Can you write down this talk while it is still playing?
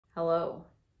Hello.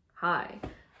 Hi.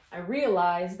 I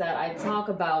realized that I talk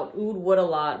about Oud Wood a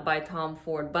lot by Tom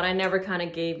Ford, but I never kind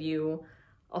of gave you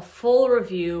a full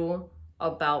review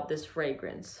about this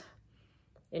fragrance.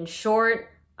 In short,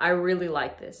 I really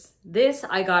like this. This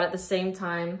I got at the same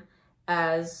time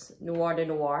as Noir de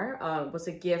Noir. It was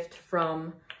a gift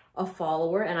from a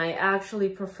follower, and I actually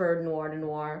preferred Noir de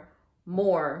Noir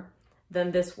more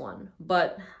than this one.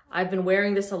 But I've been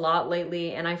wearing this a lot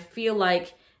lately, and I feel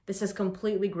like this has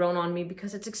completely grown on me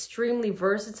because it's extremely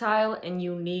versatile and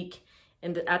unique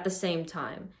at the same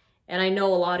time. And I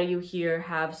know a lot of you here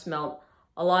have smelled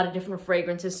a lot of different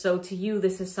fragrances. So to you,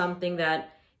 this is something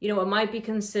that, you know, it might be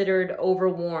considered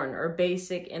overworn or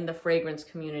basic in the fragrance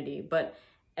community. But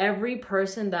every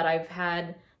person that I've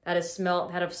had that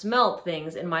have smelled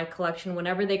things in my collection,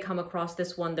 whenever they come across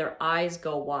this one, their eyes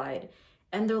go wide.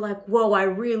 And they're like, whoa, I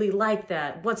really like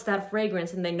that. What's that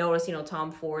fragrance? And they notice, you know,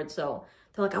 Tom Ford. So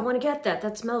they're like, I want to get that.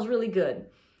 That smells really good.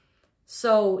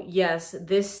 So yes,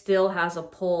 this still has a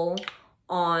pull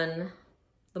on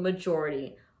the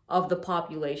majority of the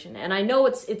population. And I know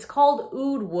it's called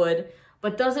Oud Wood,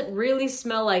 but does it really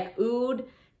smell like oud?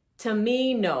 To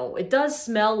me, no. It does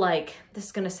smell like, this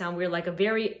is going to sound weird, like a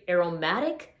very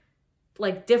aromatic,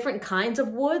 like different kinds of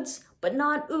woods, but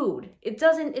not oud. It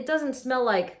doesn't smell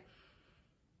like,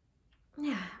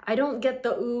 yeah, I don't get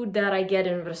the oud that I get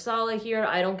in Versala here.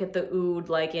 I don't get the oud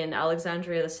like in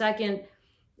Alexandria II.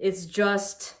 It's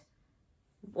just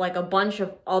like a bunch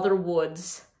of other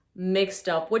woods mixed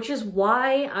up, which is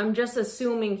why I'm just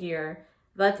assuming here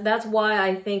that's why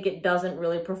I think it doesn't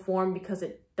really perform, because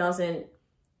it doesn't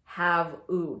have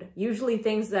oud. Usually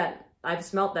things that I've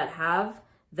smelt that have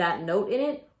that note in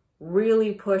it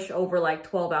really push over like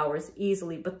 12 hours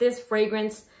easily. But this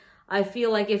fragrance, I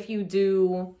feel like if you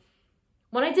do,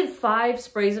 when I did 5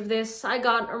 sprays of this, I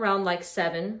got around like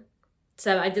 7.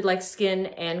 I did like skin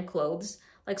and clothes,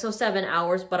 like so 7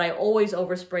 hours, but I always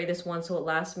overspray this one so it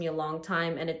lasts me a long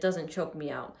time and it doesn't choke me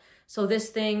out. So this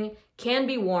thing can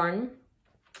be worn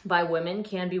by women,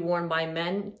 can be worn by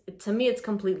men. To me, it's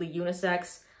completely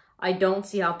unisex. I don't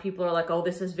see how people are like, oh,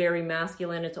 this is very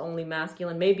masculine, it's only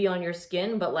masculine. Maybe on your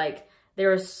skin, but like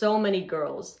there are so many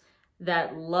girls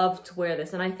that love to wear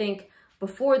this. And I think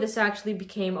before this actually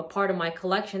became a part of my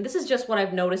collection, this is just what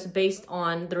I've noticed based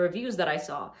on the reviews that I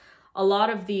saw. A lot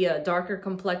of the darker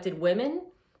complected women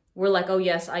were like, oh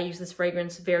yes, I use this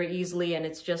fragrance very easily and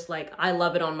it's just like, I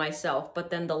love it on myself. But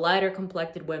then the lighter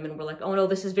complected women were like, oh no,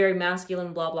 this is very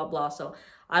masculine, blah, blah, blah. So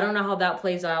I don't know how that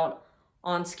plays out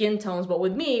on skin tones, but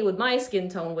with me, with my skin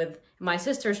tone, with my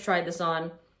sisters tried this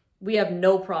on, we have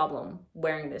no problem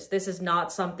wearing this. This is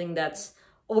not something that's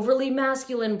overly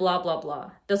masculine, blah, blah,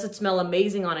 blah. Does it smell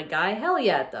amazing on a guy? Hell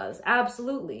yeah, it does.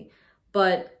 Absolutely.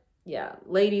 But yeah,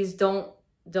 ladies, don't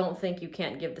think you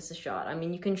can't give this a shot. I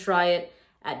mean, you can try it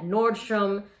at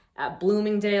Nordstrom, at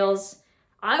Bloomingdale's.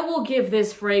 I will give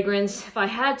this fragrance, if I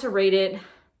had to rate it,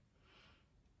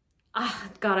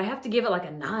 God, I have to give it like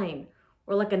a 9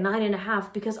 or like a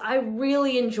 9.5, because I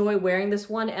really enjoy wearing this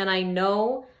one. And I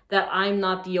know that I'm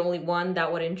not the only one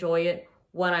that would enjoy it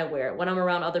when I wear it. When I'm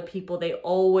around other people, they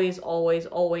always, always,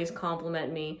 always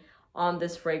compliment me on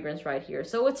this fragrance right here.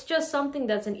 So it's just something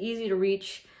that's an easy to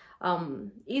reach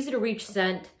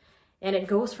scent. And it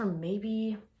goes from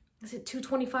maybe, is it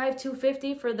 $225,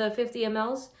 $250 for the 50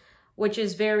 mLs, which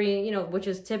is very, you know, which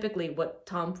is typically what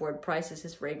Tom Ford prices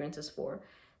his fragrances for.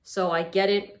 So I get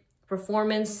it.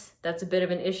 Performance, that's a bit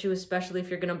of an issue, especially if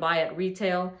you're gonna buy at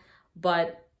retail.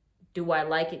 But do I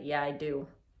like it? Yeah, I do.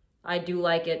 I do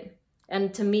like it.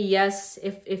 And to me, yes,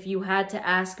 if you had to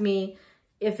ask me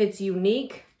if it's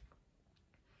unique,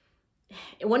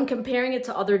 when comparing it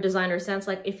to other designer scents,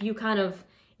 like if you kind of,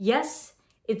 yes,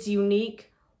 it's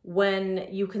unique when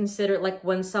you consider, like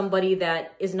when somebody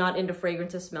that is not into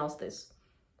fragrances smells this.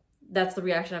 That's the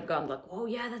reaction I've gotten, like, oh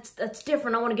yeah, that's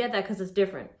different. I want to get that because it's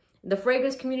different. The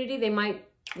fragrance community, they might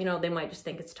just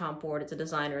think it's Tom Ford, it's a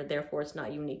designer, therefore it's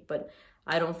not unique. But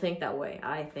I don't think that way.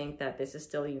 I think that this is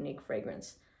still a unique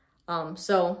fragrance.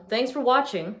 So thanks for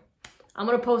watching. I'm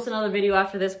going to post another video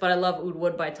after this, but I love Oud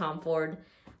Wood by Tom Ford.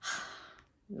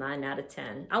 9 out of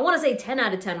 10. I want to say 10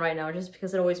 out of 10 right now, just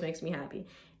because it always makes me happy.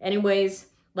 Anyways,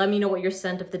 let me know what your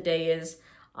scent of the day is.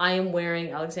 I am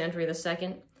wearing Alexandria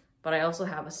II, but I also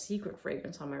have a secret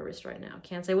fragrance on my wrist right now.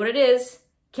 Can't say what it is.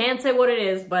 Can't say what it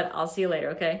is, but I'll see you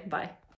later, okay? Bye.